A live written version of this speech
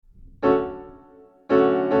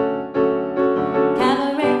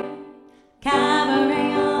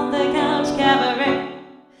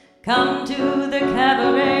Come to the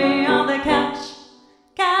cabaret on the couch.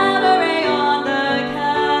 Cabaret on the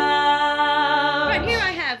couch. Right, here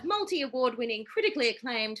I have multi-award winning, critically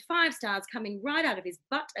acclaimed, 5 stars coming right out of his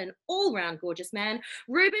butt, an all-round gorgeous man,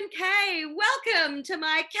 Reuben Kaye. Welcome to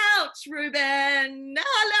my couch, Reuben.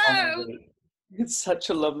 Hello. Oh, it's such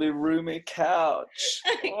a lovely roomy couch.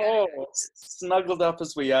 Oh, snuggled up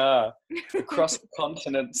as we are across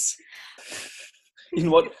continents. In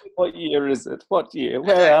what year is it? What year?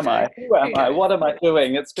 Where am I? Who am I? What am I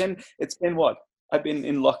doing? It's been what? I've been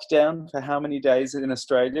in lockdown for how many days in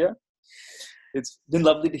Australia? It's been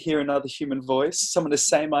lovely to hear another human voice, someone to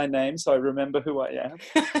say my name so I remember who I am.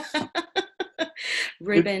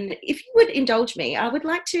 Reuben, if you would indulge me, I would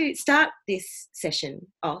like to start this session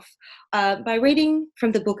off by reading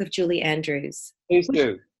from the book of Julie Andrews. Please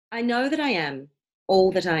do. I know that I am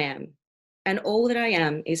all that I am, and all that I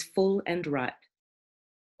am is full and ripe.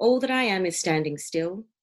 All that I am is standing still,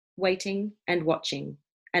 waiting and watching,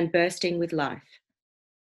 and bursting with life.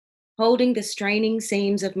 Holding the straining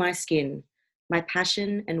seams of my skin, my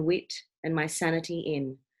passion and wit and my sanity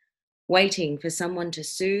in, waiting for someone to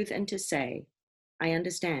soothe and to say, I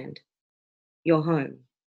understand. You're home.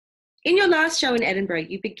 In your last show in Edinburgh,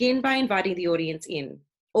 you begin by inviting the audience in,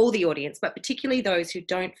 all the audience, but particularly those who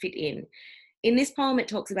don't fit in. In this poem, it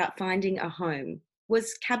talks about finding a home.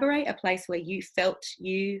 Was Cabaret a place where you felt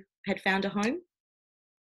you had found a home?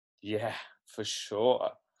 Yeah, for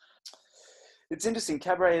sure. It's interesting.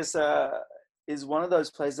 Cabaret is one of those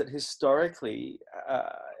places that historically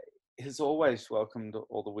has always welcomed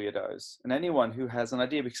all the weirdos and anyone who has an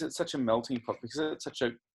idea, because it's such a melting pot, because it's such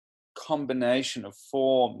a combination of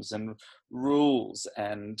forms and rules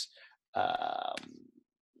and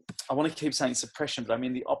I want to keep saying suppression, but I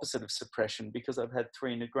mean the opposite of suppression, because I've had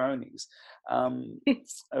 3 Negronis. A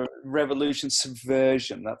revolution,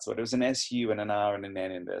 subversion, that's what it was, an SU and an R and an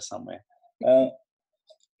N in there somewhere.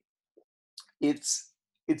 It's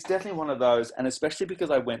definitely one of those, and especially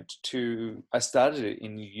because I started it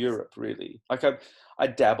in Europe, really. Like I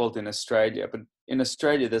dabbled in Australia, but in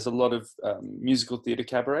Australia there's a lot of musical theatre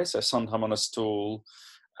cabaret, so Sondheim on a Stool,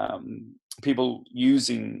 people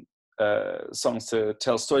using songs to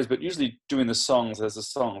tell stories, but usually doing the songs as the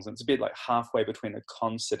songs. And it's a bit like halfway between a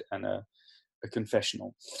concert and a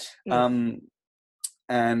confessional. And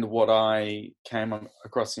what I came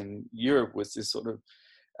across in Europe was this sort of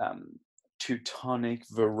Teutonic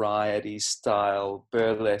variety style,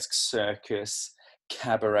 burlesque circus,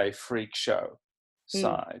 cabaret freak show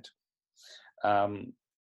side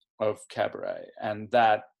of cabaret. And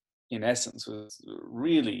that, in essence, was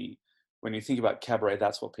really, when you think about cabaret,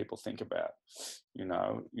 that's what people think about. You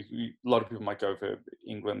know, a lot of people might go for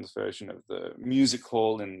England's version of the music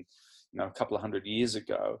hall in, a couple of 100 years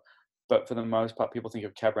ago. But for the most part, people think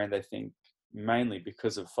of cabaret and they think, mainly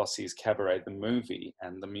because of Fosse's Cabaret, the movie,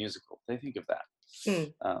 and the musical, they think of that.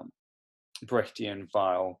 Brechtian,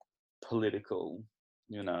 vile, political,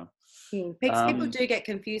 People do get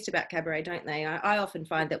confused about cabaret, don't they? I often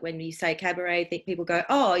find that when you say cabaret, people go,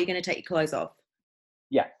 oh, you're going to take your clothes off.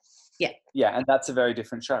 Yeah, and that's a very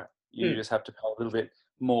different show. You just have to pay a little bit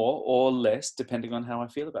more or less, depending on how I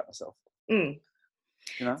feel about myself.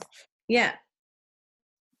 Yeah.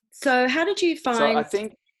 So how did you find... So I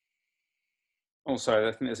think... Oh, sorry,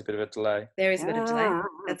 I think there's a bit of a delay. There is a bit of a delay.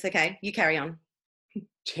 That's okay. You carry on.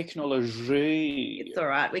 Technology. It's all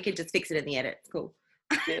right. We can just fix it in the edit. It's cool.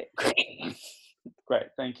 Yeah. Great,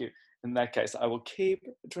 thank you. In that case, I will keep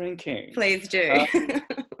drinking. Please do.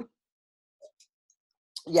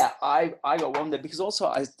 Yeah, I got one there because also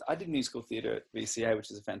I did musical theatre at VCA,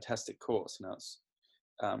 which is a fantastic course, and I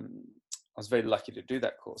was very lucky to do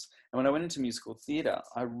that course. And when I went into musical theatre,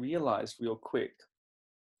 I realised real quick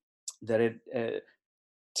that it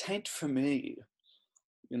tain't for me,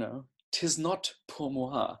 tis not pour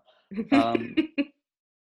moi,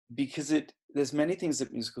 because there's many things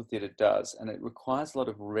that musical theatre does, and it requires a lot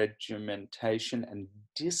of regimentation and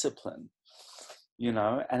discipline,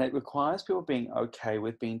 and it requires people being okay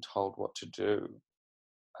with being told what to do.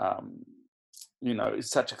 It's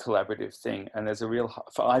such a collaborative thing, and there's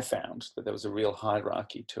I found that there was a real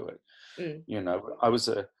hierarchy to it. I was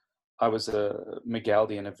a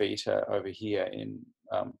Magaldi and a Vita over here.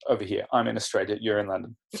 I'm in Australia, you're in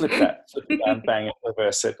London. Flip that, flip it down, bang it,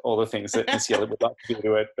 reverse it, all the things that Miss Yellow would like to do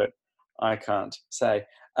to it, but I can't say.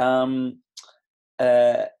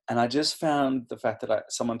 And I just found the fact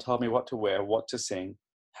that someone told me what to wear, what to sing,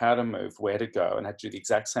 how to move, where to go, and I had to do the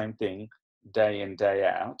exact same thing day in, day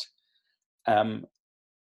out. And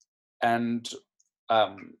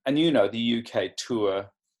the UK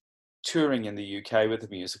tour touring in the UK with a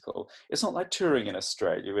musical. It's not like touring in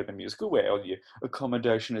Australia with a musical where all your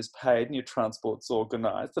accommodation is paid and your transport's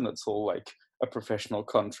organised and it's all like a professional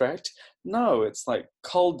contract. No, it's like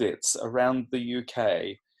Colditz around the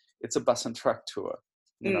UK. It's a bus and truck tour,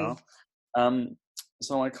 you know.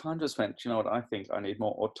 So I kind of just went, you know what, I think I need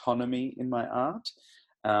more autonomy in my art.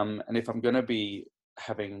 And if I'm going to be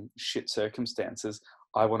having shit circumstances,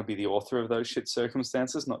 I want to be the author of those shit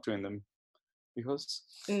circumstances, not doing them because.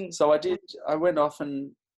 So I went off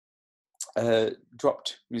and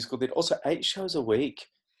dropped musical theatre. Also 8 shows a week.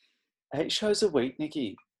 8 shows a week,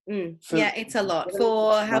 Nikki. Yeah, it's a lot.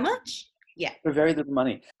 For how much? Yeah. For very little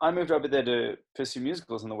money. I moved over there to pursue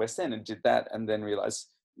musicals in the West End and did that, and then realised,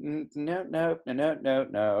 no. And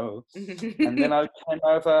then I came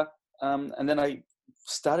over, and then I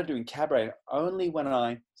started doing cabaret. Only when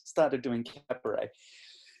I started doing cabaret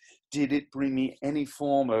did it bring me any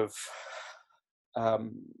form of, I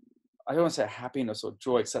don't want to say happiness or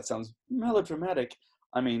joy, because that sounds melodramatic.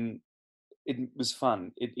 I mean, it was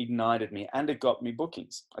fun. It ignited me, and it got me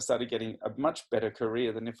bookings. I started getting a much better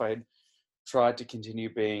career than if I had tried to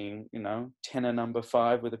continue being, you know, tenor number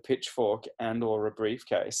 5 with a pitchfork and or a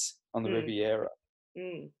briefcase on the Riviera.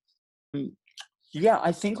 Yeah,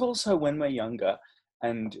 I think also when we're younger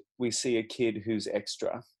and we see a kid who's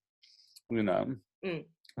extra, you know,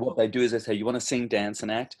 what they do is they say, you want to sing, dance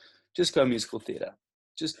and act? Just go musical theatre.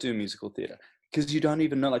 Just do musical theatre. Because you don't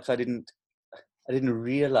even know, like I didn't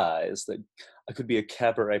realise that I could be a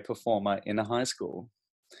cabaret performer in a high school.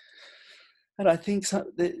 And I think how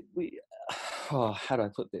do I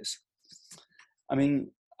put this? I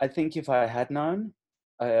mean, I think if I had known,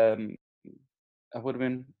 I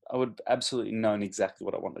would absolutely known exactly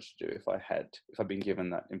what I wanted to do if I'd been given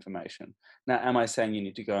that information. Now, am I saying you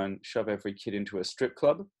need to go and shove every kid into a strip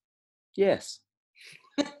club? Yes.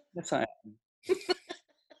 Yes, I am.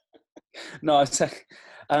 No, I say,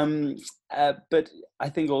 but I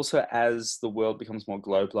think also as the world becomes more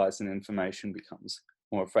globalized and information becomes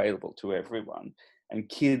more available to everyone, and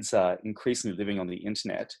kids are increasingly living on the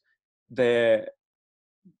internet, there'll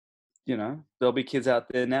be kids out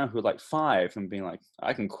there now who are like 5 and being like,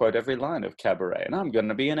 I can quote every line of cabaret, and I'm going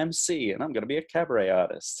to be an MC, and I'm going to be a cabaret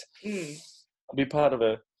artist. I'll be part of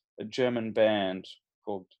a German band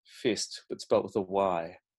called Fist, but spelled with a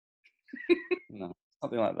Y.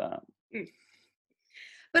 Something like that.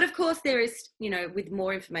 But of course there is, you know, with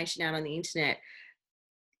more information out on the internet,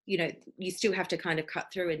 you know, you still have to kind of cut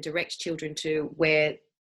through and direct children to where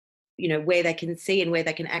they can see and where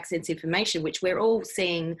they can access information, which we're all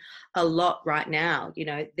seeing a lot right now. You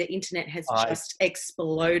know, the internet has just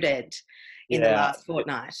exploded in the last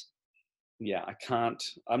fortnight. Yeah,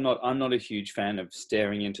 I'm not a huge fan of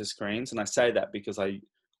staring into screens. And I say that because I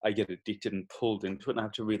get addicted and pulled into it, and I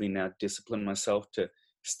have to really now discipline myself to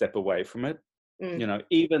step away from it. You know,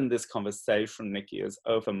 even this conversation, Nikki, is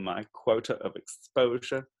over my quota of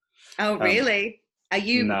exposure. Oh, really? Are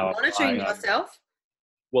you monitoring yourself?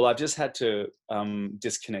 Well, I've just had to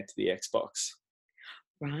disconnect the Xbox.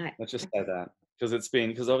 Right. Let's just say that.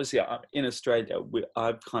 Because obviously in Australia,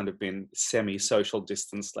 I've kind of been semi-social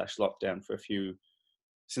distance / lockdown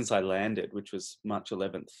since I landed, which was March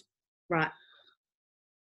 11th. Right.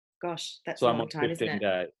 Gosh, that's so a I'm long on time, 15 isn't it?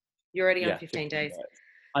 days. You're already on 15 days.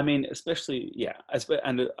 I mean, especially,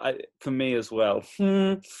 and for me as well,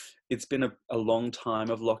 it's been a long time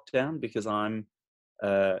of lockdown because I'm,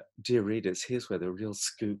 dear readers, here's where the real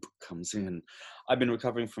scoop comes in. I've been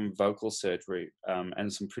recovering from vocal surgery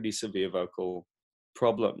and some pretty severe vocal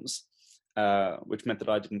problems, which meant that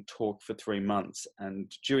I didn't talk for 3 months. And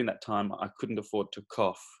during that time, I couldn't afford to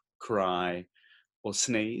cough, cry, or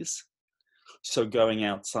sneeze. So going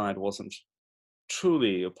outside wasn't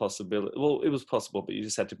truly a possibility. Well, it was possible, but you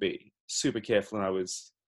just had to be super careful. And I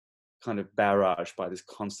was kind of barraged by this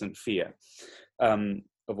constant fear of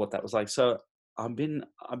what that was like. So I've been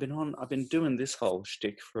doing this whole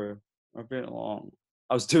shtick for a bit long.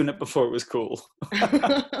 I was doing it before it was cool.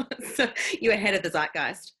 So you're ahead of the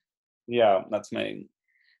zeitgeist. Yeah, that's me.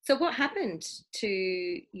 So what happened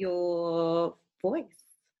to your voice?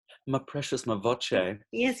 My precious, my voce.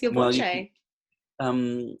 Yes, your voce.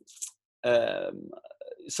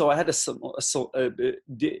 So I had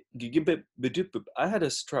I had a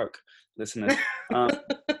stroke, listeners.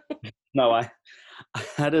 No, I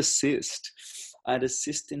had a cyst. I had a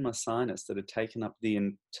cyst in my sinus that had taken up the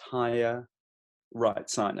entire right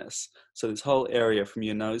sinus. So this whole area from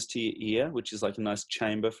your nose to your ear, which is like a nice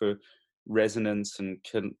chamber for resonance and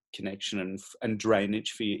connection and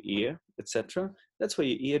drainage for your ear, etc. That's where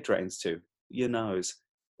your ear drains to, your nose.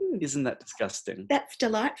 Isn't that disgusting? That's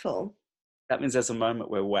delightful. That means there's a moment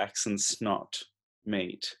where wax and snot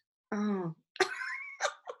meet. Oh.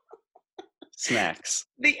 Snacks.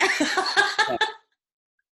 The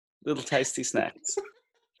Little tasty snacks.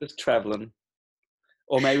 Just traveling.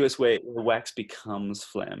 Or maybe it's where the wax becomes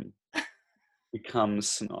phlegm, becomes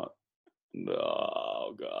snot.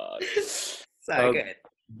 Oh, God. so good.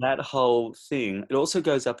 That whole thing, it also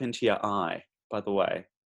goes up into your eye, by the way.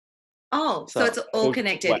 Oh, so it's all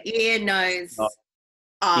connected. Ear, nose,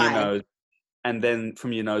 eye. Ear, nose, and then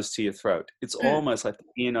from your nose to your throat. It's almost like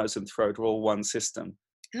the ear, nose, and throat are all one system.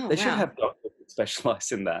 Oh, they should have doctors that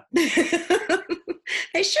specialize in that.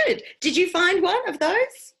 They should. Did you find one of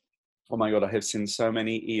those? Oh my God, I have seen so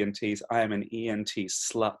many ENTs. I am an ENT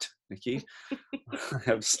slut, Nikki. I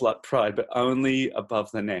have slut pride, but only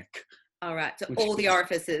above the neck. All right, so all the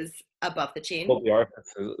orifices above the chin. All the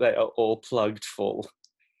orifices, they are all plugged full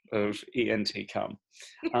of ENT cum.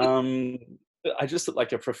 I just look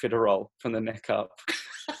like a profiterole from the neck up,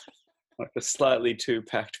 like a slightly too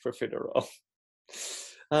packed profiterole.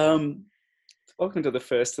 Welcome to the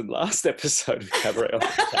first and last episode of Cabaret on the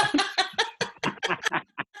Couch.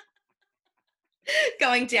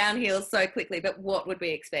 Going downhill so quickly, but what would we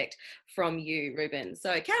expect from you, Ruben?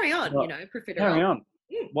 So carry on, well, profiterole. Carry on.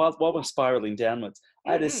 While we're spiraling downwards,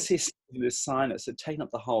 I had a cyst in this sinus. Had taken up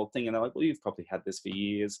the whole thing, and they're like, well, you've probably had this for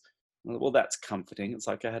years. Well, that's comforting. It's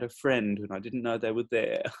like I had a friend and I didn't know they were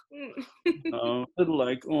there. Little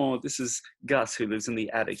like, oh, this is Gus who lives in the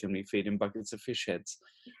attic and we feed him buckets of fish heads.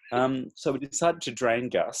 So we decided to drain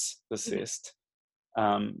Gus, the cyst.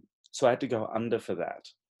 So I had to go under for that.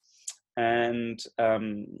 And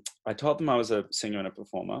I told them I was a singer and a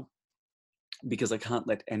performer because I can't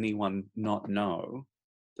let anyone not know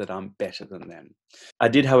that I'm better than them. I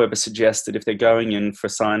did, however, suggest that if they're going in for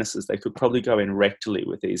sinuses, they could probably go in rectally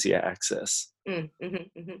with easier access. Yep.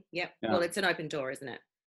 Yeah. Well, it's an open door, isn't it?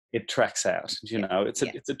 It tracks out,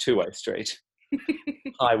 it's a two-way street.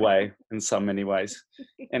 Highway in so many ways.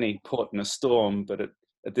 Any port in a storm, but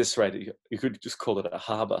at this rate, you could just call it a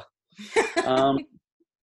harbour.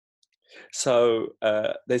 So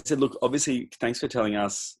they said, look, obviously, thanks for telling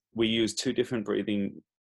us. We use two different breathing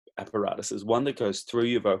apparatuses, one that goes through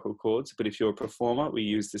your vocal cords, but if you're a performer, we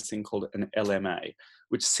use this thing called an LMA,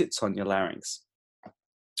 which sits on your larynx,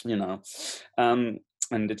 and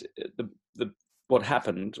what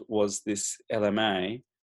happened was this LMA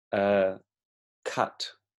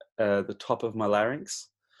cut the top of my larynx,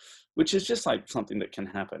 which is just like something that can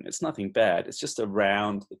happen. It's nothing bad. It's just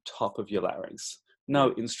around the top of your larynx.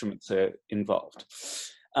 No instruments are involved.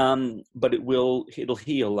 But it'll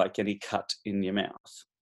heal like any cut in your mouth,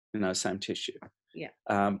 same tissue. Yeah.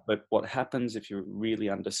 But what happens if you're really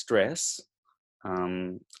under stress,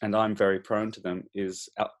 and I'm very prone to them, is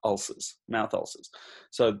ulcers, mouth ulcers.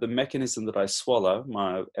 So the mechanism that I swallow,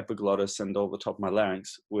 my epiglottis and all the top of my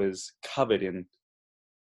larynx, was covered in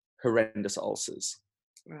horrendous ulcers.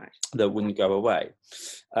 Right. That wouldn't go away.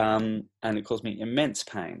 And it caused me immense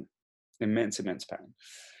pain, immense pain.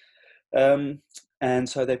 And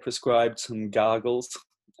so they prescribed some gargles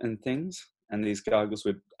and things. And these gargles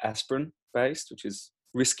were aspirin based, which is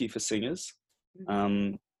risky for singers.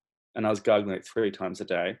 And I was gargling it 3 times a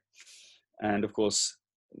day. And of course,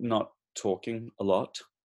 not talking a lot.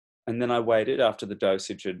 And then I waited after the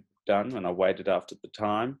dosage had done, and I waited after the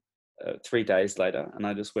time, 3 days later. And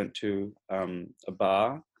I just went to a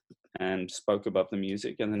bar and spoke above the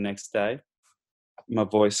music. And the next day, my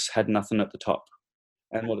voice had nothing at the top.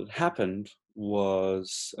 And what had happened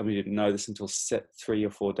was, and we didn't know this until 3 or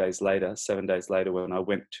 4 days later, 7 days later, when I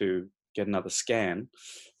went to get another scan,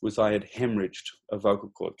 was I had hemorrhaged a vocal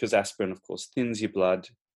cord, because aspirin, of course, thins your blood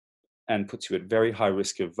and puts you at very high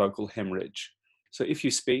risk of vocal hemorrhage. So if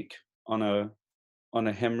you speak on a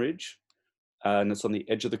hemorrhage and it's on the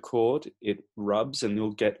edge of the cord, it rubs and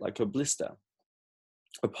you'll get like a blister,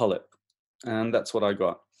 a polyp. And that's what I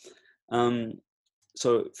got.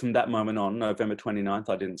 So from that moment on, November 29th,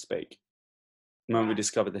 I didn't speak. The moment we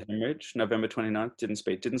discovered the hemorrhage, November 29th,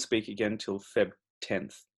 didn't speak again till Feb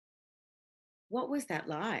 10th. What was that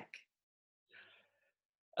like?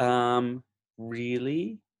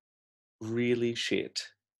 Really, really shit.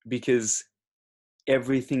 Because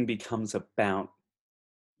everything becomes about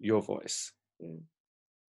your voice.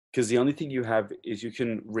 Because the only thing you have is you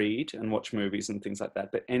can read and watch movies and things like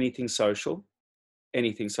that, but anything social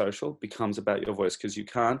becomes about your voice, because you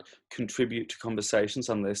can't contribute to conversations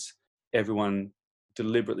unless everyone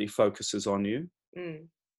deliberately focuses on you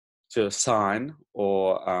to sign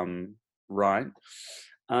or write.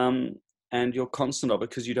 And you're constant of it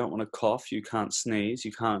because you don't want to cough, you can't sneeze,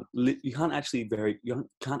 you can't actually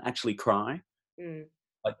cry.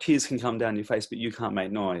 Like tears can come down your face, but you can't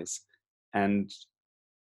make noise. And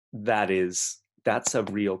that's a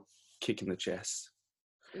real kick in the chest.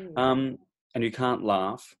 Mm. And you can't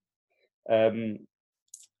laugh. And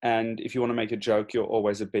if you want to make a joke, you're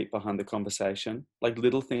always a beat behind the conversation. Like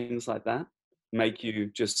little things like that make you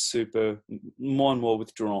just super more and more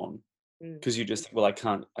withdrawn, because you just, well, I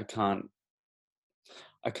can't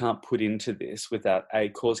put into this without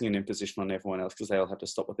causing an imposition on everyone else, because they all have to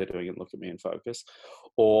stop what they're doing and look at me and focus,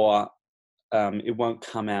 or it won't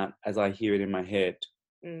come out as I hear it in my head,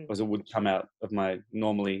 as it would come out of my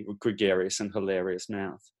normally gregarious and hilarious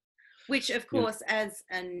mouth. Which, of course, as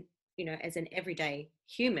an everyday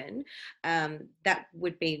human, that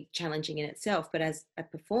would be challenging in itself. But as a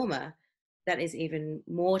performer, that is even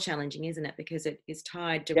more challenging, isn't it? Because it is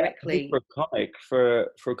tied directly. For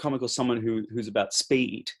a comic or someone who's about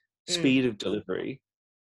speed of delivery.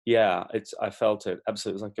 Yeah, I felt it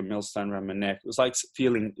absolutely. It was like a millstone around my neck. It was like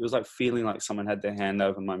feeling like someone had their hand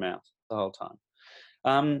over my mouth the whole time.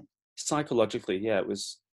 Psychologically, yeah, it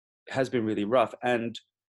has been really rough, and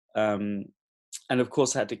of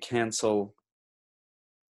course I had to cancel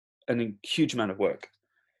a huge amount of work.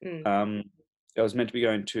 I was meant to be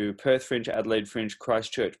going to Perth Fringe, Adelaide Fringe,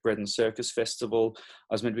 Christchurch Bread and Circus Festival.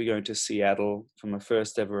 I was meant to be going to Seattle for my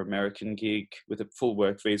first ever American gig with a full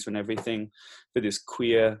work visa and everything, for this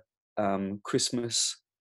queer Christmas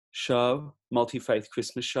show, multi-faith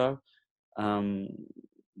Christmas show.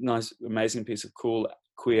 Nice, amazing piece of cool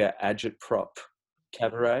queer agitprop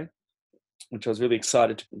cabaret, which I was really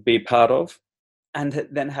excited to be part of. And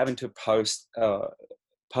then having to post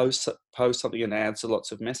something and answer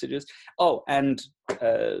lots of messages. Oh, and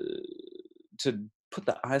to put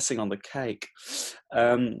the icing on the cake,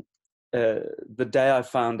 the day I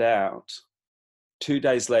found out, 2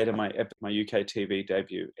 days later, my UK TV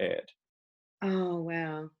debut aired. Oh,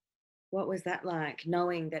 wow. What was that like,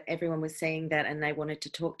 knowing that everyone was seeing that and they wanted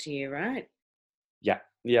to talk to you, right? Yeah.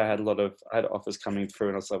 I had offers coming through,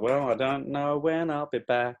 and I was like, well, I don't know when I'll be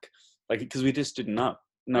back. Like, because we just didn't know.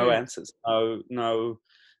 No answers.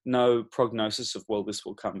 No prognosis of, well, this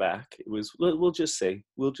will come back. It was, we'll just see.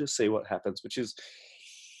 We'll just see what happens, which is,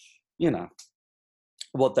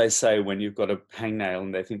 what they say when you've got a hangnail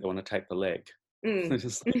and they think they want to take the leg. They're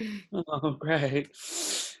just like, oh, great.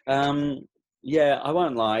 Yeah, I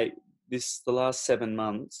won't lie. The last 7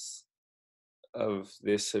 months of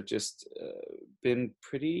this have just been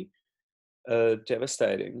pretty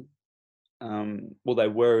devastating. Well, they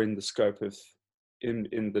were in the scope of,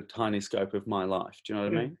 in the tiny scope of my life. Do you know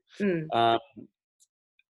what I mean?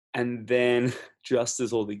 And then just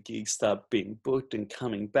as all the gigs start being booked and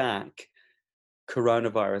coming back,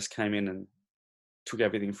 coronavirus came in and took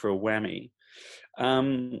everything for a whammy.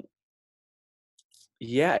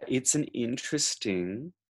 Yeah, it's an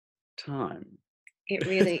interesting time. It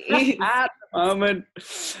really is. At the moment.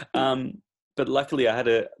 But luckily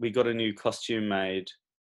we got a new costume made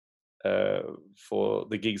for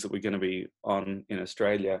the gigs that we're going to be on in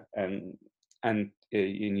Australia and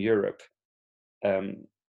in Europe.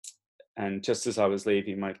 And just as I was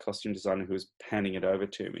leaving, my costume designer, who was panning it over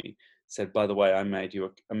to me, said, by the way, I made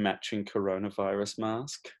you a matching coronavirus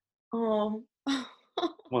mask. Oh,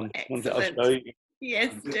 I'll show you.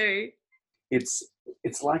 Yes, do. It's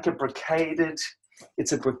like a brocaded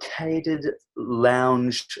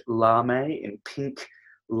lounge lame in pink,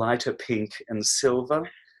 lighter pink and silver.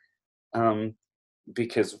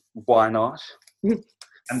 Because why not?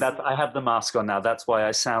 And I have the mask on now. That's why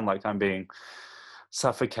I sound like I'm being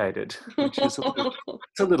suffocated, which is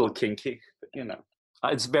it's a little kinky, but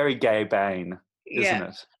it's very gay Bane, isn't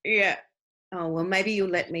it? Yeah. Oh, well, maybe you'll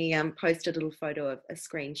let me post a little photo of a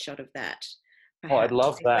screenshot of that. Oh, I'd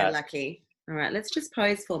love that. We're lucky. All right, let's just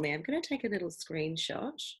pose for me. I'm going to take a little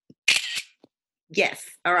screenshot. Yes.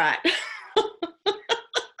 All right.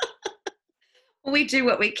 We do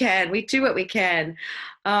what we can.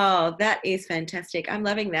 Oh, that is fantastic. I'm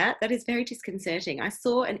loving that. That is very disconcerting. I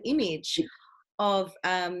saw an image of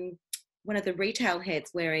one of the retail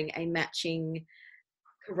heads wearing a matching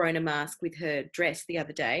corona mask with her dress the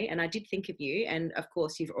other day, and I did think of you, and of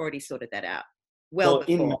course you've already sorted that out before.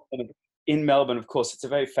 In Melbourne, of course, it's a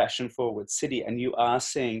very fashion forward city, and you are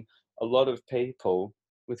seeing a lot of people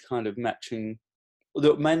with kind of matching,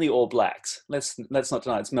 mainly all blacks. Let's not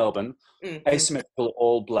deny it's Melbourne. Asymmetrical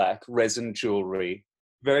all black resin jewelry,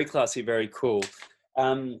 very classy, very cool.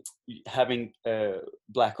 Having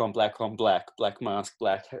black on black on black mask,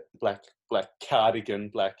 black cardigan,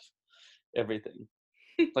 black everything,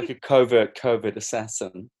 like a covert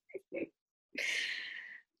assassin.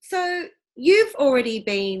 So you've already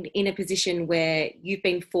been in a position where you've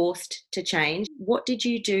been forced to change. What did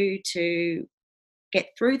you do to get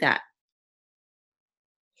through that?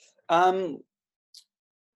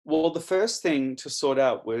 Well, the first thing to sort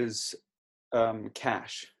out was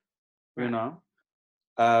cash, you Right. know,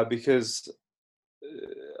 because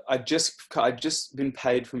I'd just been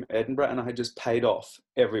paid from Edinburgh, and I had just paid off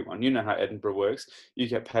everyone. You know how Edinburgh works. You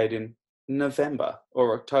get paid in November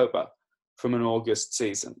or October from an August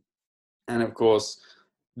season. And of course,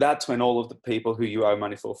 that's when all of the people who you owe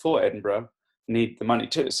money for Edinburgh need the money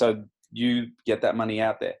too. So you get that money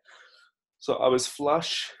out there. So I was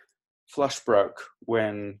flush broke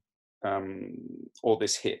when all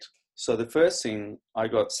this hit. So the first thing I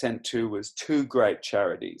got sent to was 2 great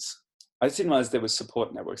charities. I just didn't realize there was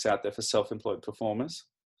support networks out there for self-employed performers,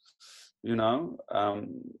 you know.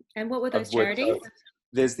 And what were I've those worked charities?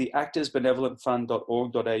 There's the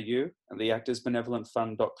actorsbenevolentfund.org.au and the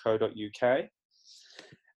actorsbenevolentfund.co.uk.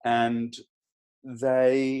 And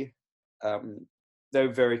they were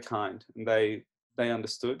very kind, and they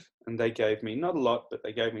understood, and they gave me, not a lot, but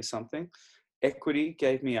they gave me something. Equity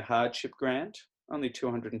gave me a hardship grant, only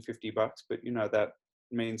 $250, but you know, that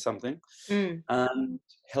means something.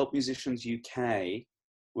 Help Musicians UK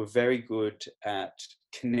were very good at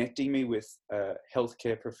connecting me with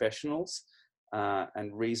healthcare professionals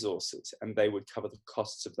and resources, and they would cover the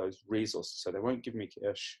costs of those resources. So they won't give me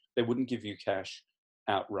cash. They wouldn't give you cash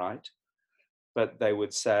outright, but they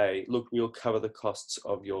would say, look, we'll cover the costs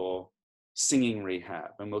of your singing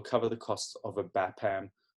rehab, and we'll cover the costs of a BAPAM,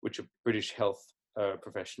 which are British health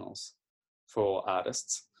professionals for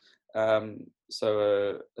artists.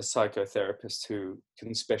 So a psychotherapist who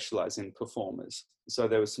can specialize in performers. So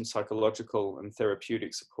there was some psychological and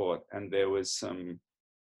therapeutic support, and there was some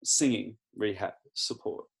singing rehab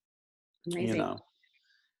support. Amazing. You know,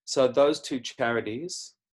 so those 2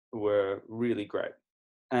 charities were really great.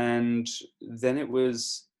 And then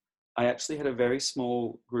I actually had a very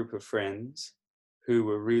small group of friends who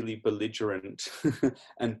were really belligerent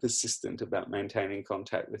and persistent about maintaining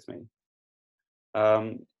contact with me.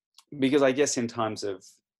 Because I guess in times of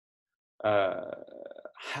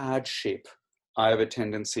hardship, I have a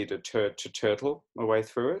tendency to turtle my way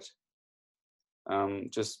through it.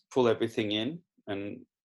 Just pull everything in and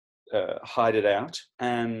hide it out.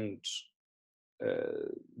 And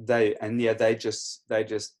they just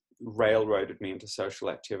railroaded me into social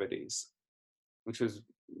activities, which was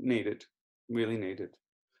needed, really needed.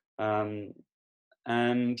 And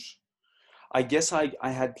I guess I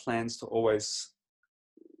had plans to always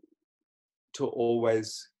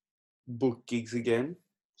book gigs again,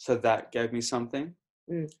 so that gave me something.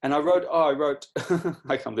 And I wrote I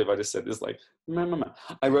can't believe I just said this, like,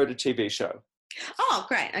 I wrote a TV show. Oh,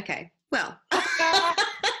 great. Okay. Well,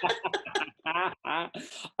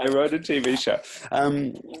 I wrote a TV show.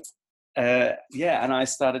 And I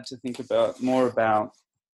started to think more about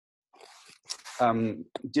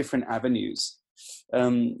different avenues,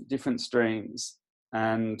 different streams,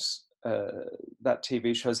 and that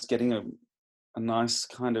TV show is getting a nice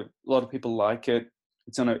kind of, a lot of people like it.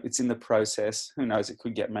 It's in the process. Who knows? It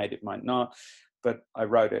could get made. It might not. But I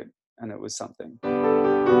wrote it, and it was something.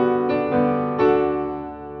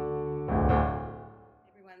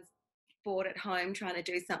 bored at home trying to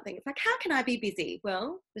do something. It's like, how can I be busy?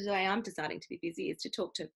 Well, the way I'm deciding to be busy is to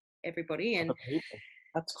talk to everybody. And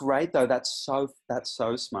that's great, though. That's so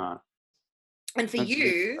smart. And for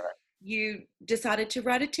you decided to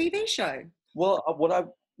write a TV show. Well,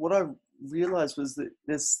 what I realized was that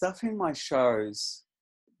there's stuff in my shows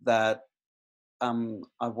that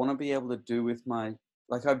I want to be able to do with my,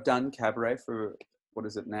 like, I've done cabaret for, what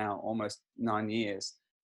is it now, almost 9 years.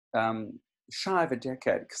 Shy of a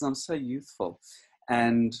decade, because I'm so youthful,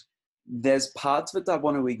 and there's parts of it that I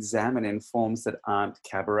want to examine in forms that aren't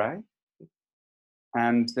cabaret,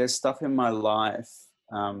 and there's stuff in my life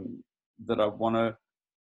that I want to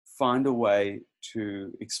find a way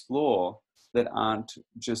to explore that aren't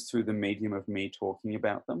just through the medium of me talking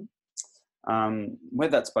about them,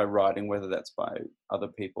 whether that's by writing, whether that's by other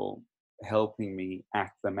people helping me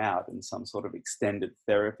act them out in some sort of extended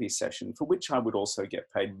therapy session, for which I would also get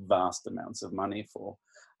paid vast amounts of money for.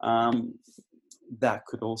 That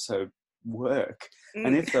could also work.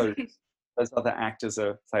 And if those other actors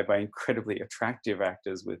are played by incredibly attractive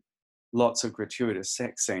actors with lots of gratuitous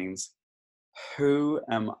sex scenes, who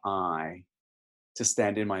am I to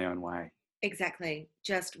stand in my own way? Exactly.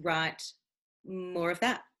 Just write more of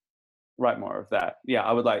that. Write more of that. Yeah,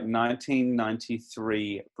 I would like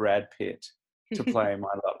 1993 Brad Pitt to play my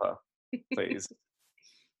lover, please.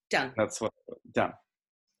 Done. That's what. Done.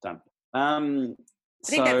 I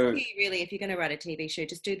think that's key, really. If you're going to write a TV show,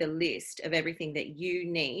 just do the list of everything that you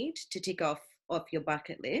need to tick off your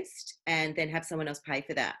bucket list, and then have someone else pay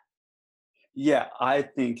for that. Yeah, I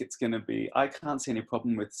think it's going to be. I can't see any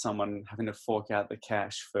problem with someone having to fork out the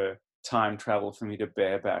cash for time travel for me to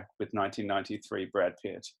bareback with 1993 Brad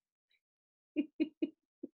Pitt.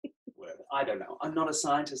 Well, I don't know. I'm not a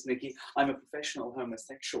scientist, Nikki. I'm a professional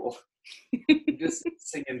homosexual. Just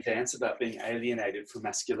sing and dance about being alienated from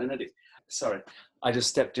masculinity. Sorry, I just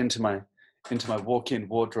stepped into my walk-in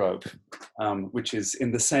wardrobe, which is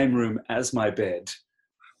in the same room as my bed,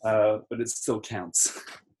 but it still counts.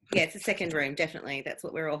 Yeah, it's a second room, definitely. That's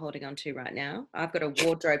what we're all holding on to right now. I've got a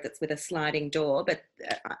wardrobe that's with a sliding door, but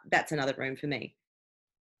that's another room for me.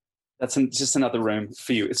 That's just another room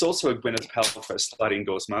for you. It's also a Gwyneth Paltrow sliding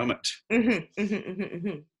doors moment.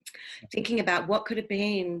 Thinking about what could have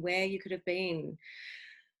been, where you could have been.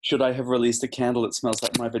 Should I have released a candle that smells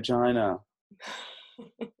like my vagina?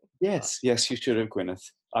 Yes, you should have, Gwyneth.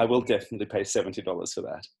 I will definitely pay $70 for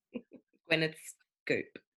that. Gwyneth's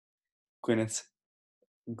goop. Gwyneth's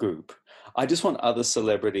goop. I just want other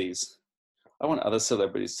celebrities. I want other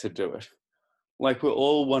celebrities to do it. Like, we're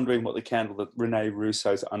all wondering what the candle that Rene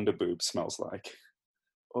Russo's underboob smells like.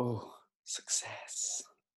 Oh, success.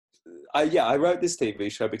 I wrote this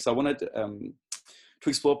TV show because I wanted to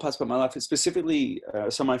explore parts about my life. Specifically,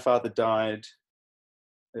 so my father died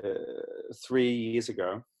 3 years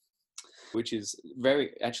ago, which is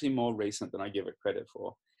actually more recent than I give it credit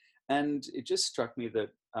for. And it just struck me that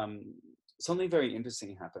something very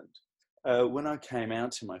interesting happened. When I came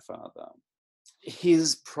out to my father,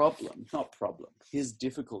 his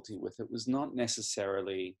difficulty with it was not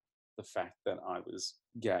necessarily the fact that I was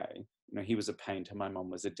gay. You know, he was a painter, my mom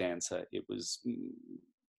was a dancer. It was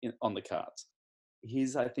on the cards.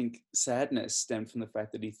 His, I think, sadness stemmed from the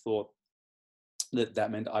fact that he thought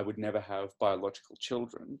that meant I would never have biological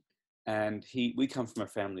children. And we come from a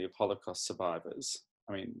family of Holocaust survivors.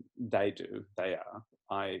 I mean, they are.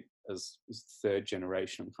 I, as third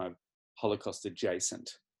generation, kind of Holocaust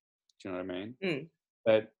adjacent. Do you know what I mean? Mm.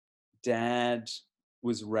 But Dad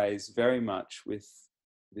was raised very much with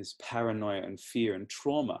this paranoia and fear and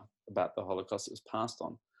trauma about the Holocaust that was passed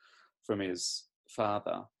on from his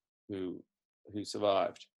father, who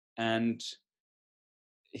survived. And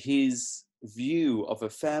his view of a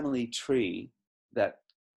family tree that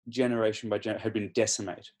generation by generation had been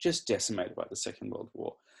decimated by the Second World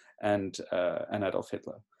War and Adolf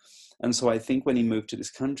Hitler. And so I think when he moved to this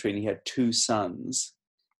country and he had two sons,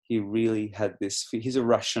 he really had this. He's a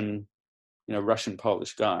Russian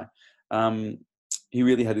Polish guy. He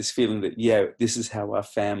really had this feeling that, yeah, this is how our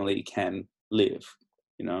family can live,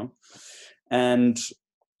 you know. And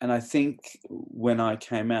I think when I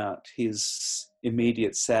came out, his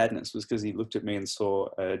immediate sadness was because he looked at me and saw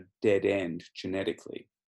a dead end genetically,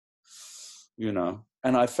 you know.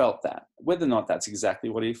 And I felt that. Whether or not that's exactly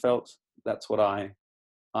what he felt, that's what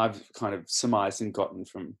I've kind of surmised and gotten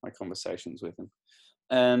from my conversations with him.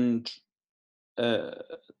 And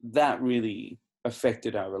that really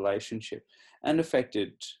affected our relationship and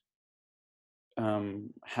affected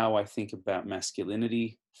how I think about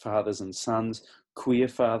masculinity, fathers and sons, queer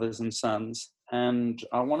fathers and sons. And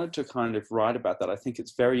I wanted to kind of write about that. I think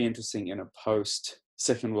it's very interesting in a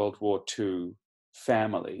post-Second World War II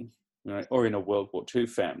family, you know, or in a World War II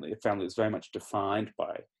family, a family that's very much defined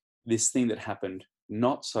by this thing that happened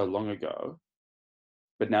not so long ago,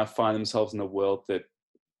 but now find themselves in a world that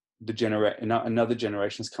another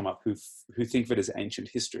generation has come up who think of it as ancient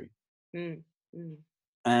history. Mm. Mm.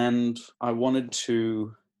 And I wanted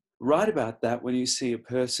to write about that when you see a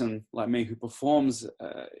person like me who performs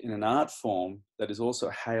in an art form that is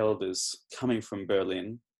also hailed as coming from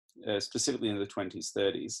Berlin, specifically in the 20s,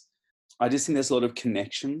 30s. I just think there's a lot of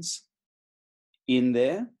connections in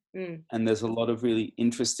there. Mm. And there's a lot of really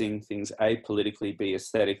interesting things, A, politically, B,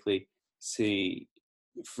 aesthetically, C,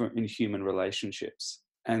 in human relationships.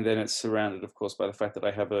 And then it's surrounded, of course, by the fact that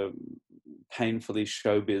I have a painfully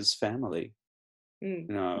showbiz family. Mm.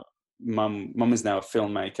 You know, mum is now a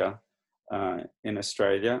filmmaker in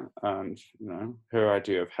Australia, and you know, her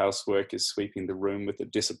idea of housework is sweeping the room with a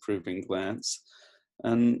disapproving glance.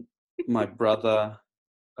 And my brother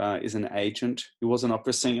is an agent. He was an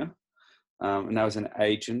opera singer, and now is an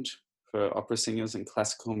agent for opera singers and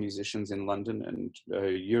classical musicians in London and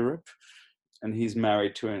Europe. And he's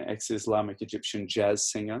married to an ex-Islamic Egyptian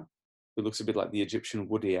jazz singer who looks a bit like the Egyptian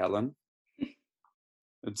Woody Allen.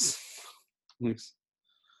 It's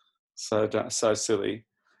so silly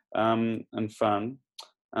and fun.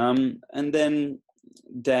 And then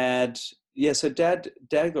Dad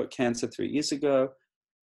got cancer 3 years ago,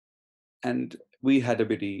 and we had a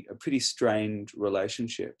pretty strained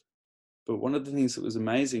relationship. But one of the things that was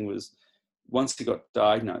amazing was once he got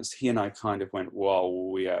diagnosed, he and I kind of went, "Whoa,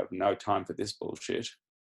 we have no time for this bullshit."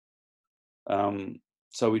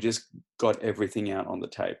 So we just got everything out on the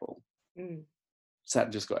table. Sat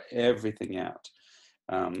and just got everything out.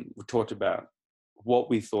 We talked about what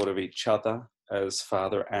we thought of each other as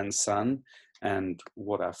father and son, and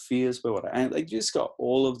what our fears were, and they just got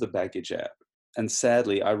all of the baggage out. And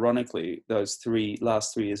sadly, ironically, those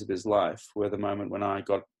last 3 years of his life were the moment when I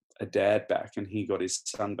got a dad back and he got his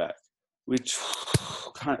son back, which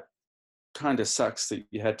kind of sucks that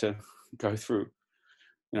you had to go through,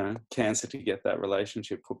 cancer to get that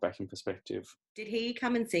relationship put back in perspective. Did he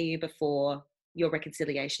come and see you before your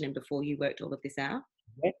reconciliation and before you worked all of this out?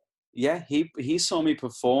 Yeah, he saw me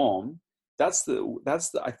perform. That's the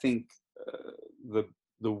I think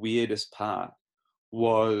the weirdest part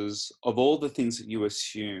was, of all the things that you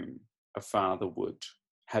assume a father would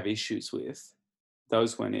have issues with,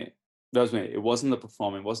 those weren't it. It wasn't the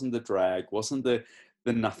performing, wasn't the drag, wasn't the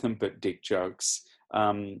nothing but dick jokes.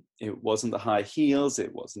 It wasn't the high heels.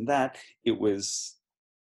 It wasn't that. It was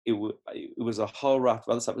a whole raft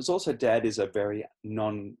of other stuff. It was also, Dad is a very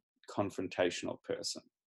non-confrontational person.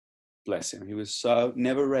 Bless him. He was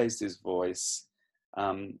never raised his voice.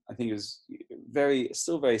 I think he was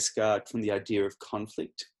still very scarred from the idea of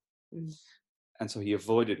conflict. And so he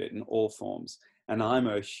avoided it in all forms. And I'm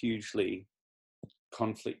a hugely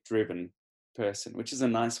conflict-driven person, which is a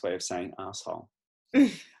nice way of saying asshole.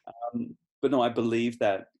 But no, I believe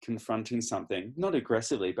that confronting something, not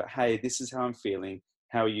aggressively, but hey, this is how I'm feeling.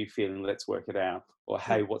 How are you feeling? Let's work it out. Or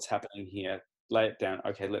hey, what's happening here? Lay it down.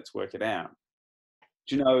 Okay, let's work it out.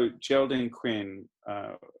 Do you know Geraldine Quinn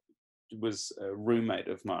was a roommate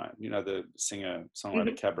of mine? The singer,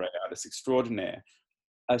 songwriter, cabaret artist extraordinaire,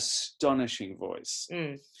 astonishing voice.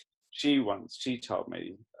 She told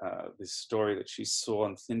me this story that she saw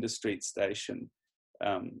on Flinders Street Station.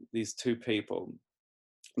 These two people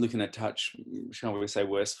looking at touch, shall we say,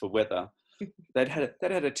 worse for weather. They'd had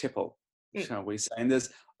a tipple, shall we say, and there's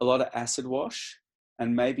a lot of acid wash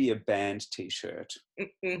and maybe a band T-shirt.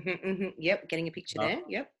 Yep, getting a picture there.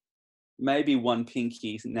 Yep. Maybe one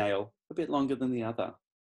pinky nail a bit longer than the other.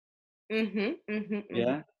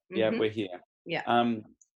 Yeah, we're here. Yeah.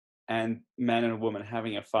 And man and a woman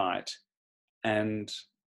having a fight, and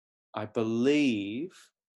I believe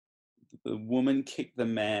the woman kicked the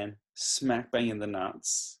man smack bang in the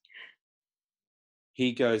nuts.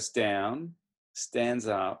 He goes down, stands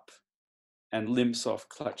up, and limps off,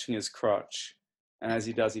 clutching his crotch. And as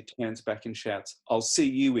he does, he turns back and shouts, "I'll see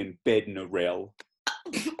you in bed, Narelle."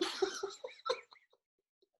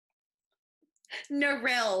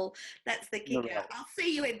 Narelle, that's the kicker. Narelle. I'll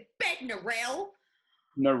see you in bed, Narelle.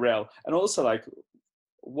 Narelle. And also, like,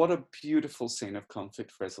 what a beautiful scene of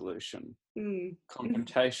conflict resolution.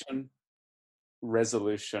 Confrontation,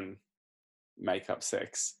 resolution, make-up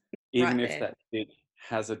sex. Even if that bit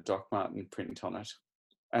has a Doc Marten print on it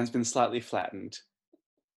and it's been slightly flattened.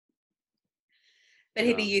 But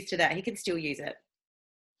he'd be used to that. He can still use it.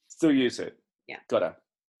 Still use it. Yeah. Gotta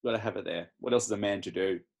have it there. What else is a man to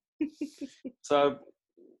do? So,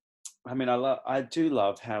 I mean, I do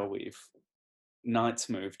love how we've knights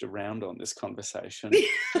moved around on this conversation.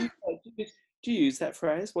 Do you use that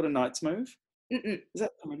phrase? What a knight's move? Is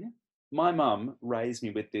that familiar? My mum raised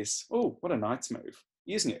me with this. Oh, what a knight's move.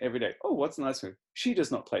 Using it every day. Oh, what's a knight's move? She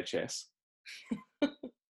does not play chess.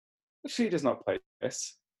 She does not play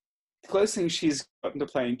chess. The closest thing she's gotten to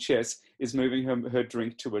playing chess is moving her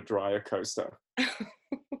drink to a dryer coaster.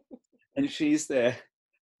 And she's there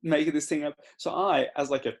making this thing up. So I, as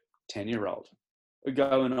like a 10-year-old,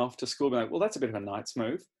 going off to school, being like, well, that's a bit of a knight's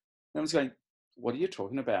move. And I was going, what are you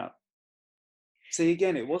talking about? See,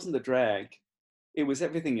 again, it wasn't the drag. It was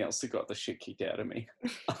everything else that got the shit kicked out of me.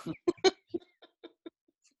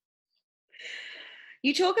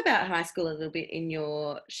 You talk about high school a little bit in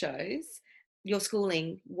your shows. Your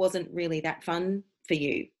schooling wasn't really that fun for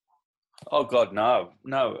you. Oh, God, no.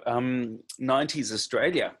 90s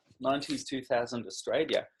Australia, 90s 2000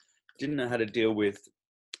 Australia. Didn't know how to deal with,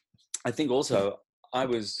 I think also I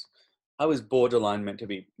was borderline meant to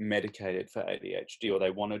be medicated for ADHD, or they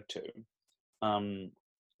wanted to.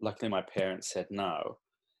 Luckily, my parents said no.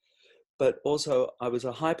 But also, I was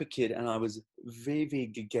a hyper kid, and I was very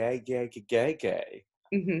gay.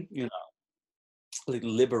 You know, like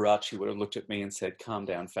Liberace would have looked at me and said, "Calm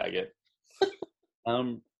down, faggot."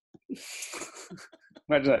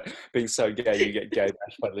 Imagine that, being so gay, you get gay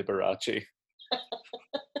bashed by Liberace.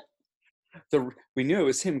 We knew it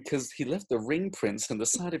was him because he left the ring prints on the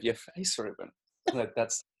side of your face, Ruben.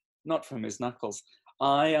 That's not from his knuckles.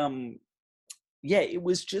 It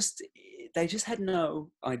was just, they just had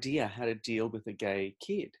no idea how to deal with a gay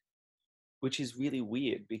kid, which is really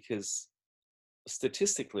weird because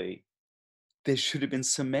statistically, there should have been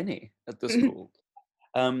so many at the school.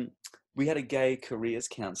 We had a gay careers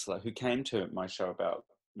counsellor who came to my show about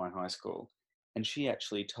my high school, and she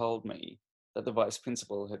actually told me that the vice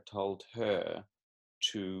principal had told her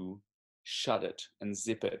to shut it and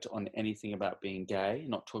zip it on anything about being gay,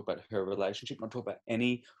 not talk about her relationship, not talk about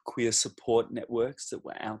any queer support networks that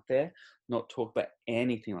were out there, not talk about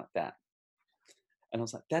anything like that. And I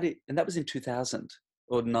was like, that was in 2000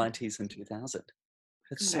 or 90s and 2000.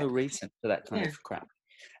 It's so recent for that kind of crap.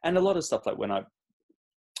 And a lot of stuff, like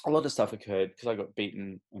a lot of stuff occurred because I got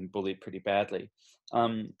beaten and bullied pretty badly.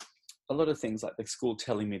 A lot of things like the school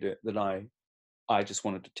telling me that I just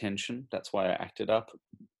wanted attention. That's why I acted up.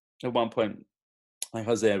 At one point, I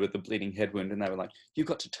was there with a bleeding head wound, and they were like, "You've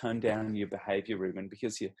got to tone down your behaviour, Ruben,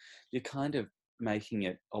 because you're kind of making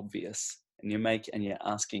it obvious, and you're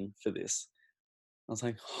asking for this." I was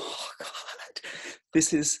like, "Oh God,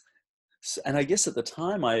 this is." And I guess at the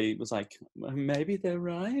time I was like, maybe they're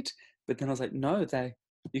right, but then I was like, no,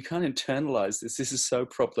 you can't internalize this. This is so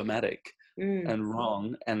problematic and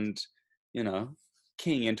wrong, and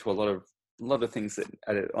keying into a lot of things that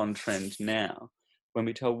are on trend now. When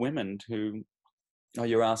we tell women oh,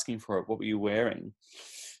 you're asking for it, what were you wearing?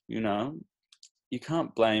 You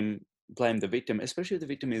can't blame the victim, especially if the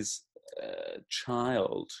victim is a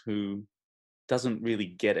child who doesn't really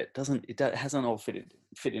get it. It hasn't all fit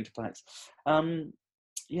into place.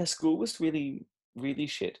 School was really, really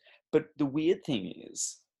shit. But the weird thing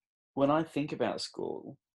is, when I think about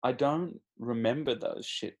school, I don't remember those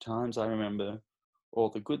shit times. I remember all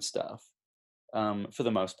the good stuff, for the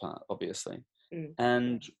most part, obviously.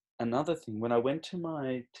 And another thing, when I went to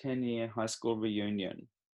my 10-year high school reunion,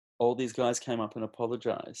 all these guys came up and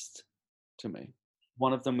apologized to me.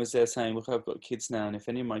 One of them was there saying, "Look, I've got kids now, and if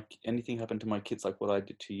anything happened to my kids like what I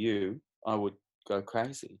did to you, I would go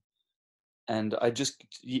crazy." And I just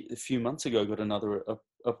a few months ago got another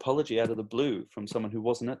apology out of the blue from someone who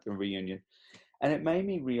wasn't at the reunion, and it made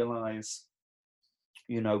me realize,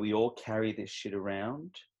 we all carry this shit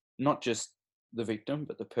around, not just the victim,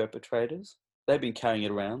 but the perpetrators. They've been carrying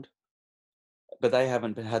it around, but they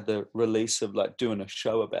haven't had the release of like doing a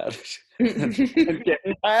show about it and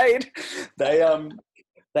getting paid.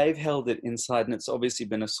 They've held it inside, and it's obviously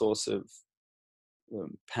been a source of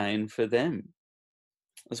pain for them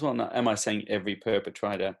as well. Now, am I saying every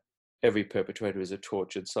perpetrator is a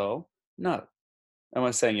tortured soul? No. Am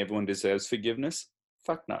I saying everyone deserves forgiveness?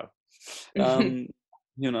 Fuck no.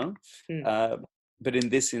 But in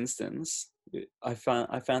this instance, I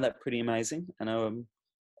found that pretty amazing, and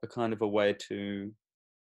a kind of a way to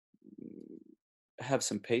have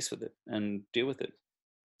some peace with it and deal with it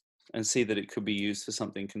and see that it could be used for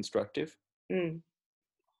something constructive.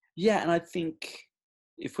 Yeah, and I think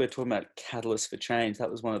if we're talking about catalysts for change,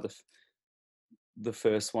 that was one of the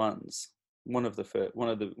first ones. One of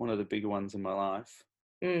the bigger ones in my life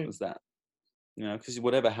was that. Because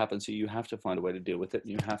whatever happens to you, you have to find a way to deal with it,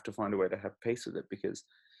 and you have to find a way to have peace with it, because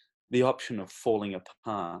the option of falling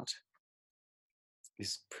apart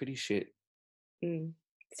is pretty shit.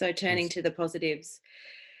 So turning to the positives.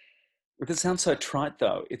 It sounds so trite,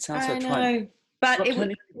 though. It sounds so trite. I know, but not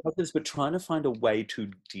turning to the positives, but trying to find a way to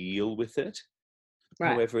deal with it,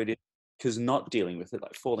 however it is. Because not dealing with it,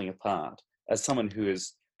 like falling apart, as someone who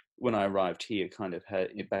is, when I arrived here, kind of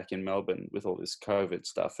had it back in Melbourne with all this COVID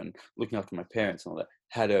stuff and looking after my parents and all that,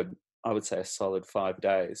 had I would say a solid 5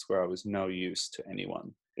 days where I was no use to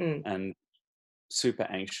anyone and super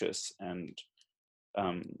anxious and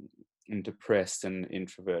depressed and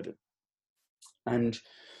introverted. And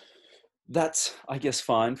that's, I guess,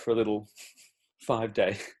 fine for a little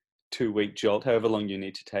 5-day, 2-week jolt, however long you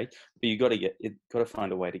need to take. But you got to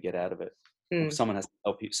find a way to get out of it. Or someone has to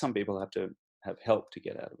help you. Some people have to have help to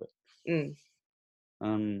get out of it.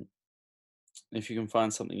 If you can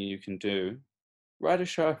find something you can do, write a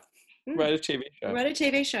show, write a TV show. Write a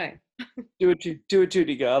TV show. do a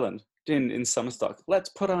Judy Garland in Summerstock. Let's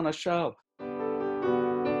put on a show.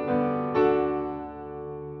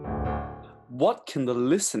 What can the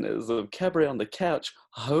listeners of Cabaret on the Couch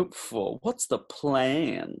hope for? What's the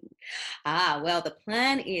plan? Well, the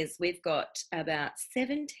plan is we've got about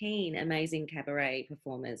 17 amazing cabaret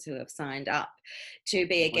performers who have signed up to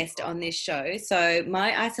be a guest on this show. So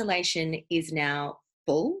my isolation is now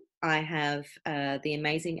full. I have the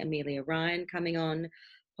amazing Amelia Ryan coming on,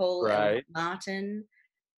 Paul Martin,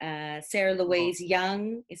 Sarah Louise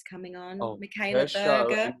Young is coming on, Michaela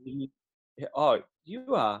Berger.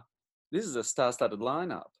 You are. This is a star-studded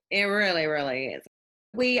lineup. It really, really is.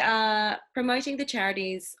 We are promoting the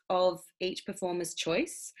charities of each performer's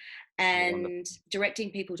choice and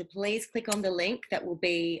directing people to please click on the link that will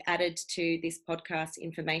be added to this podcast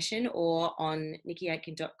information or on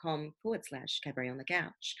nikkieaitken.com/cabaret on the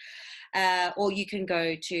couch. Or you can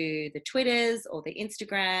go to the Twitters or the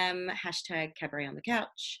Instagram, #cabaret on the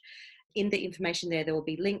couch. In the information there will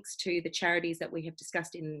be links to the charities that we have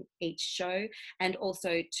discussed in each show and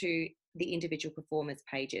also to the individual performers'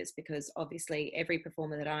 pages, because obviously every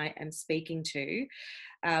performer that I am speaking to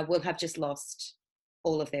will have just lost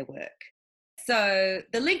all of their work. So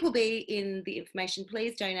the link will be in the information.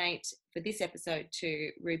 Please donate for this episode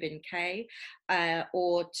to Ruben K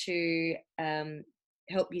or to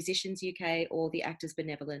Help Musicians UK or the Actors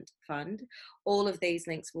Benevolent Fund. All of these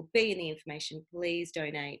links will be in the information. Please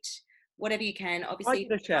donate whatever you can. Obviously,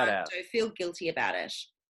 get a shout out. Don't feel guilty about it.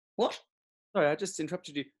 What? Sorry, I just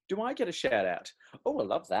interrupted you. Do I get a shout out? Oh, I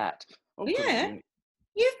love that. Oh, yeah.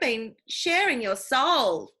 You've been sharing your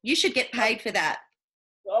soul. You should get paid for that.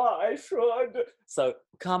 Oh, I should. So,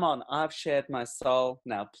 come on. I've shared my soul.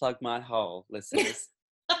 Now plug my hole, listeners.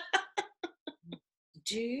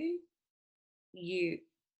 Do you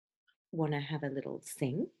want to have a little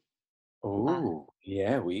sing? Oh,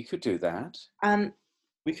 yeah, we could do that.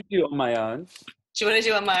 We could do it on my own. Do you want to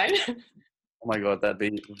do it on my own? Oh my God, that'd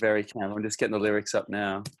be very camp. I'm just getting the lyrics up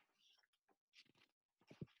now.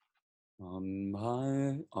 On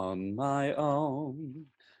my own,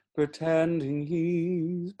 pretending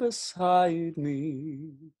he's beside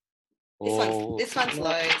me. This one's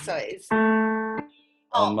low, so it's...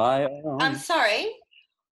 On my own. I'm sorry.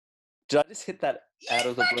 Did I just hit that out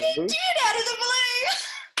of the blue? You did, out of the blue.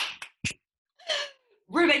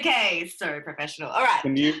 Ruben K is so professional. All right.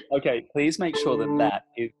 Okay, please make sure that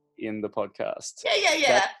is in the podcast.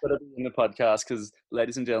 Yeah. That's got to be in the podcast because,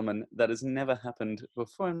 ladies and gentlemen, that has never happened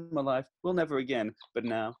before in my life. Will never again. But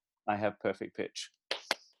now I have perfect pitch.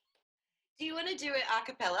 Do you want to do it a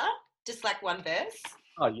cappella? Just like one verse?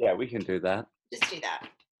 Oh, yeah, we can do that. Just do that.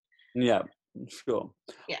 Yeah, sure.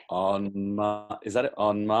 Yeah. Is that it?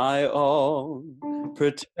 On my own,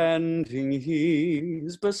 pretending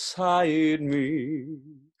he's beside me,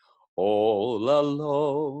 all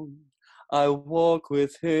alone. I walk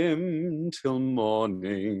with him till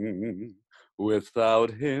morning.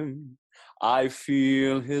 Without him, I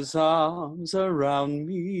feel his arms around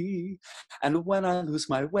me. And when I lose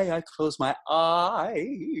my way, I close my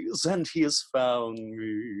eyes and he has found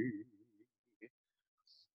me.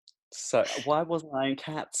 So why wasn't I in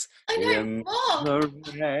Cats? In the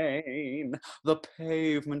rain, the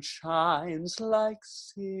pavement shines like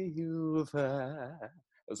silver.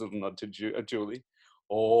 As a nod to Julie.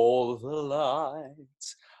 All the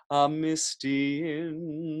lights are misty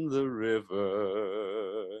in the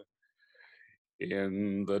river.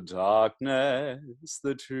 In the darkness,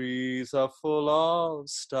 the trees are full of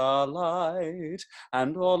starlight,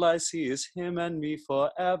 and all I see is him and me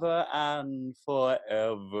forever and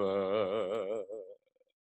forever.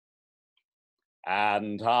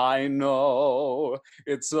 And I know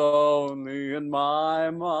it's only in my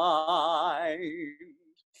mind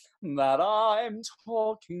that I'm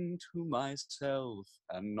talking to myself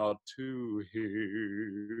and not to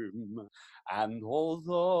him. And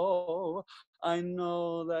although I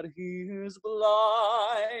know that he is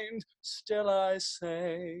blind, still I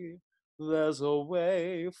say there's a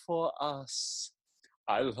way for us.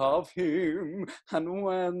 I love him, and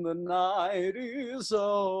when the night is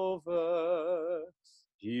over,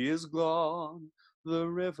 he is gone, the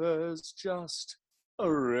river's just a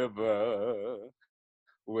river.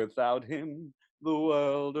 Without him, the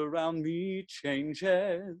world around me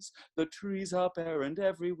changes. The trees are bare and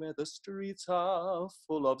everywhere the streets are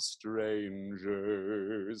full of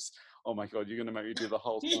strangers. Oh my God, you're going to make me do the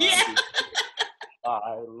whole song. Yeah.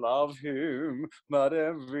 I love him, but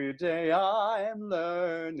every day I'm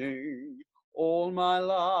learning. All my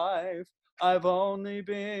life, I've only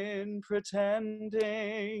been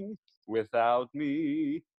pretending. Without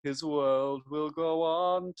me, his world will go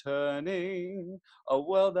on turning, a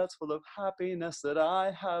world that's full of happiness that I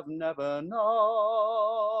have never known.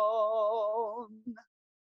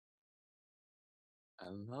 I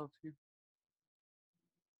love him.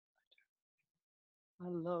 I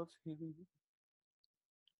love him.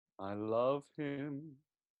 I love him,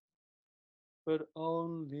 but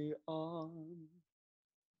only on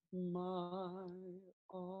my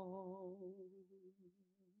own.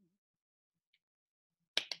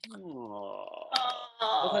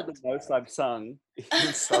 I've had the most I've sung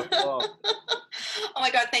in so long. Oh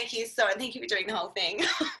my God, thank you for doing the whole thing.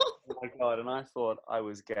 Oh my God, and I thought I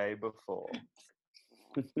was gay before.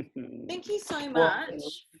 Thank you so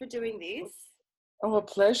much for doing this. Oh, a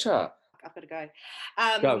pleasure. I've got to go.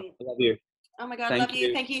 Go. I love you. Oh my God, Thank love you.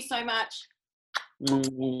 you. Thank you so much.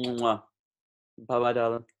 Bye bye,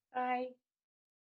 darling. Bye.